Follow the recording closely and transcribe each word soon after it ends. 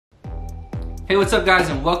Hey, what's up guys,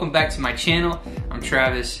 and welcome back to my channel. I'm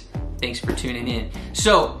Travis, thanks for tuning in.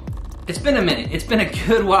 So, it's been a minute. It's been a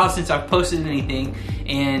good while since I've posted anything,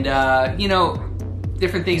 and you know,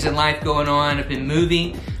 different things in life going on. I've been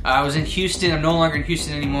moving. I was in Houston. I'm no longer in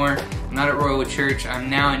Houston anymore. I'm not at Royalwood Church. I'm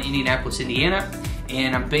now in Indianapolis, Indiana,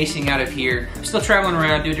 and I'm basing out of here. I'm still traveling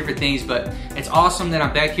around, doing different things, but it's awesome that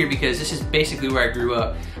I'm back here because this is basically where I grew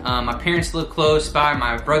up. My parents live close by.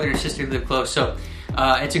 My brother and sister live close, so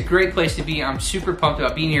it's a great place to be. I'm super pumped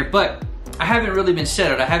about being here, but I haven't really been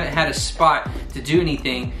settled. I haven't had a spot to do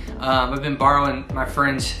anything. I've been borrowing my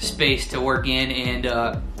friend's space to work in,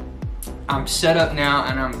 and I'm set up now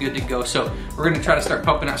and I'm good to go. So we're gonna try to start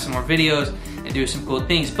pumping out some more videos and do some cool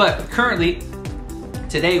things. But currently,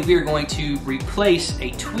 today we are going to replace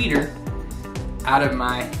a tweeter out of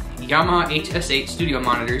my Yamaha HS8 studio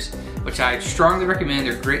monitors, which I strongly recommend.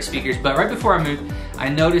 They're great speakers. But right before I moved, I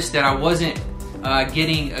noticed that I wasn't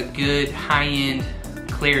getting a good high-end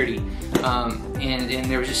clarity, and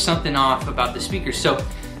there was just something off about the speakers. So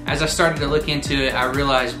as I started to look into it, I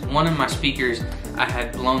realized one of my speakers, I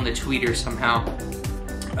had blown the tweeter somehow.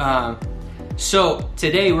 So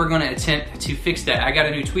today we're gonna attempt to fix that. I got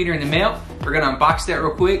a new tweeter in the mail. We're gonna unbox that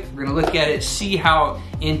real quick. We're gonna look at it, see how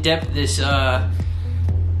in-depth this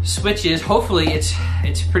switch is. Hopefully it's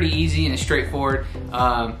pretty easy and straightforward,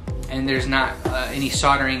 and there's not any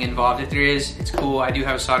soldering involved. If there is, it's cool. I do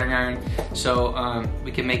have a soldering iron, so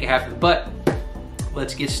we can make it happen. But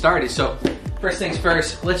let's get started. So first things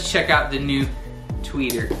first, let's check out the new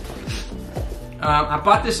tweeter. I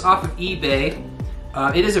bought this off of eBay.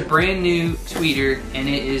 It is a brand new tweeter, and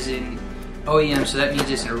it is an OEM, so that means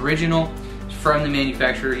it's an original. It's from the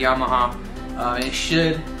manufacturer, Yamaha. It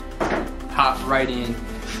should pop right in,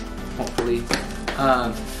 hopefully.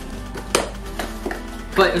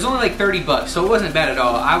 But it was only like 30 bucks, so it wasn't bad at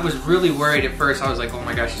all. I was really worried at first. I was like, oh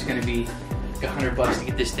my gosh, it's gonna be like 100 bucks to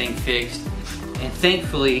get this thing fixed. And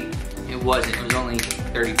thankfully, it wasn't. It was only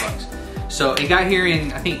 30 bucks. So it got here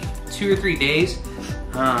in, I think, 2 or 3 days.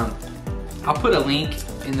 I'll put a link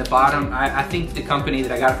in the bottom. I think the company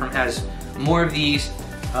that I got it from has more of these.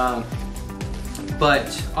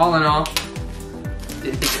 But all in all,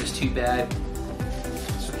 didn't think it was too bad.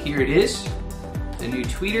 So here it is, the new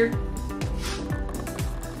tweeter.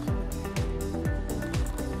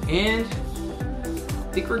 And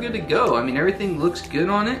I think we're good to go. I mean, everything looks good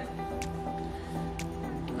on it.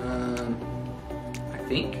 I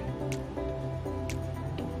think.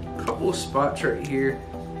 Couple spots right here,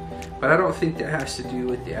 but I don't think that has to do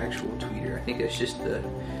with the actual tweeter. I think it's just the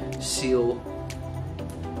seal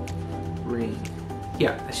ring.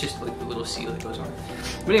 Yeah, that's just like the little seal that goes on it.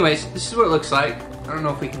 But anyways, this is what it looks like. I don't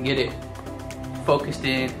know if we can get it focused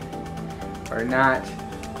in or not,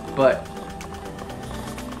 but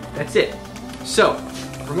that's it. So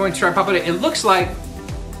we're going to try popping it. It looks like,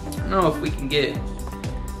 I don't know if we can get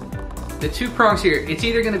the 2 prongs here. It's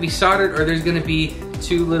either going to be soldered or there's going to be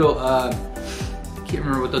 2 little, I can't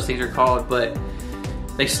remember what those things are called, but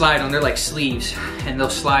they slide on. They're like sleeves, and they'll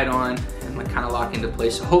slide on and like kind of lock into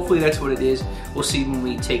place. So hopefully that's what it is. We'll see when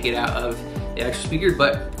we take it out of the actual speaker,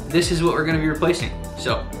 but this is what we're going to be replacing.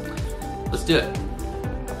 So let's do it.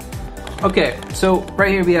 Okay, so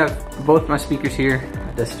right here we have both my speakers here.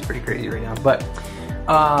 This is pretty crazy right now, but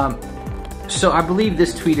so I believe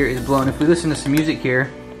this tweeter is blown. If we listen to some music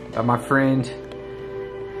here by my friend,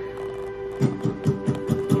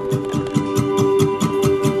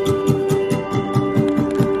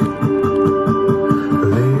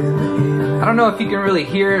 I don't know if you can really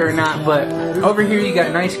hear it or not, but over here you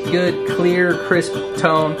got nice, good, clear, crisp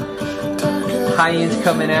tone, high ends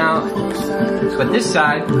coming out. But this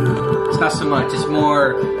side, it's not so much. It's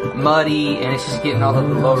more muddy, and it's just getting all of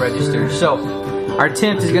the low registers. So our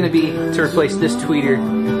attempt is going to be to replace this tweeter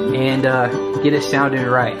and get it sounding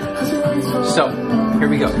right. So here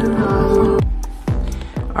we go.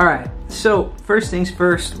 All right. So first things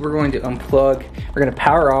first, we're going to unplug. We're going to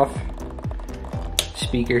power off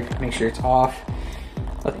speaker, make sure it's off,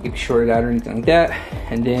 nothing can be shorted out or anything like that,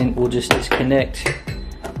 and then we'll just disconnect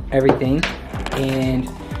everything and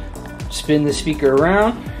spin the speaker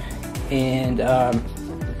around and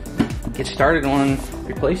get started on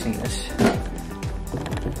replacing this.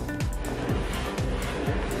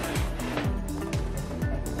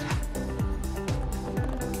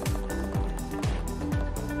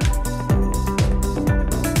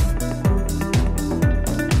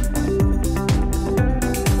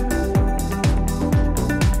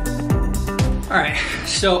 Alright,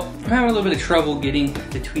 so I'm having a little bit of trouble getting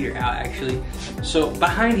the tweeter out actually. So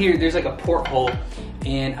behind here there's like a porthole,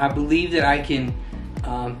 and I believe that I can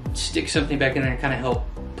stick something back in there and kind of help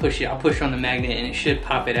push it. I'll push on the magnet and it should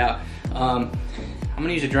pop it out. I'm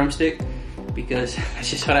gonna use a drumstick because that's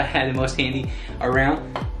just what I had the most handy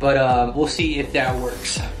around. But we'll see if that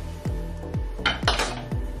works.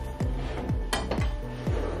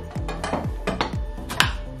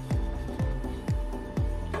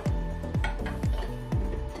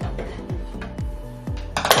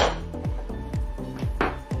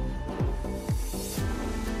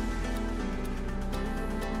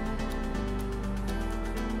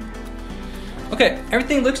 Okay,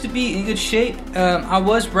 everything looks to be in good shape. I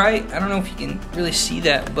was right. I don't know if you can really see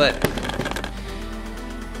that, but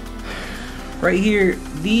right here,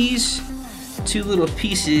 these two little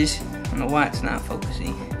pieces, I don't know why it's not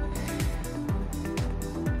focusing.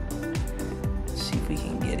 Let's see if we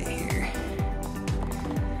can get it here.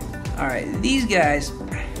 All right, these guys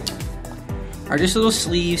are just little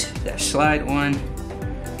sleeves that slide on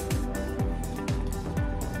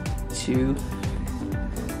to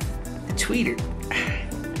the tweeter.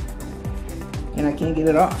 And I can't get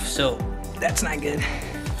it off, so that's not good.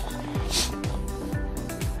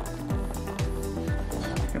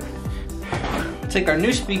 Take our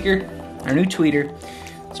new speaker, our new tweeter,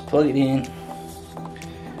 let's plug it in.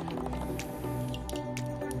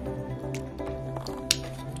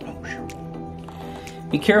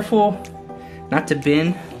 Be careful not to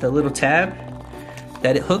bend the little tab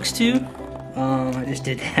that it hooks to. I just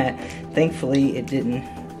did that. Thankfully it didn't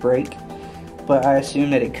break, but I assume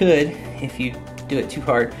that it could if you do it too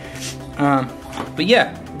hard. But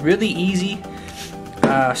yeah, really easy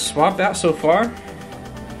swap out so far,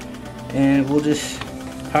 and we'll just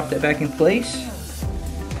pop that back in place.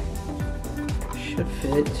 Should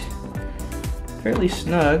fit fairly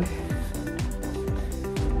snug.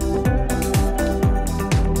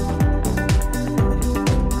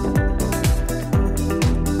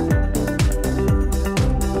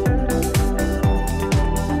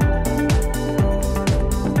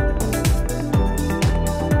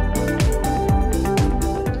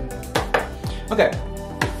 Okay,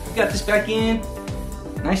 got this back in,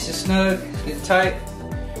 nice and snug, let's get it tight.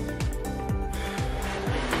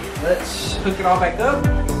 Let's hook it all back up.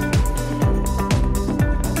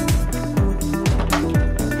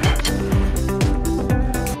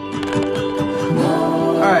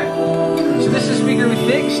 Alright, so this is the speaker we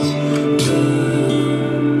fixed.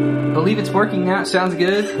 I believe it's working now, it sounds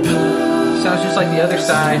good. Sounds just like the other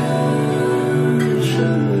side.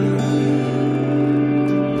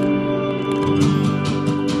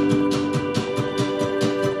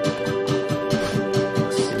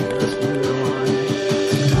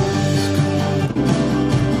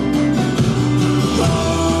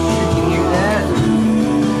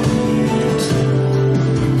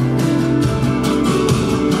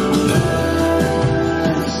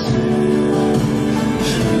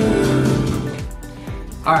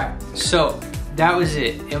 Alright, so that was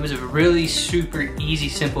it. It was a really super easy,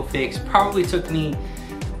 simple fix. Probably took me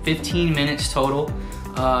 15 minutes total.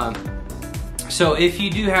 So if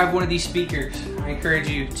you do have one of these speakers, I encourage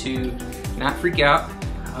you to not freak out.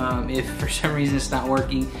 If for some reason it's not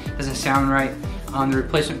working, doesn't sound right, the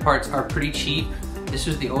replacement parts are pretty cheap. This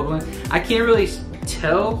was the old one. I can't really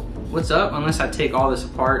tell what's up unless I take all this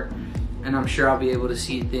apart, and I'm sure I'll be able to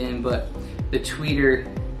see it then, but the tweeter,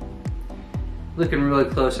 looking really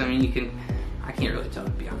close, I mean, I can't really tell,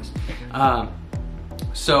 to be honest.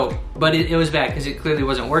 But it was bad because it clearly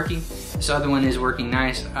wasn't working. This other one is working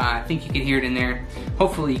nice. I think you can hear it in there.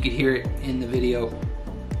 Hopefully you could hear it in the video.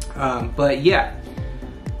 But yeah,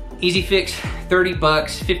 easy fix, 30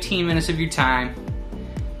 bucks, 15 minutes of your time.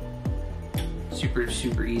 Super,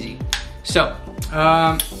 super easy. So,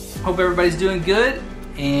 hope everybody's doing good,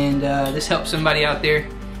 and this helps somebody out there.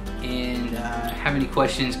 And have any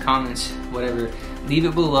questions, comments, whatever, leave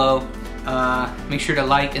it below. Make sure to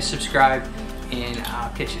like and subscribe, and I'll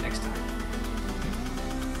catch you next time.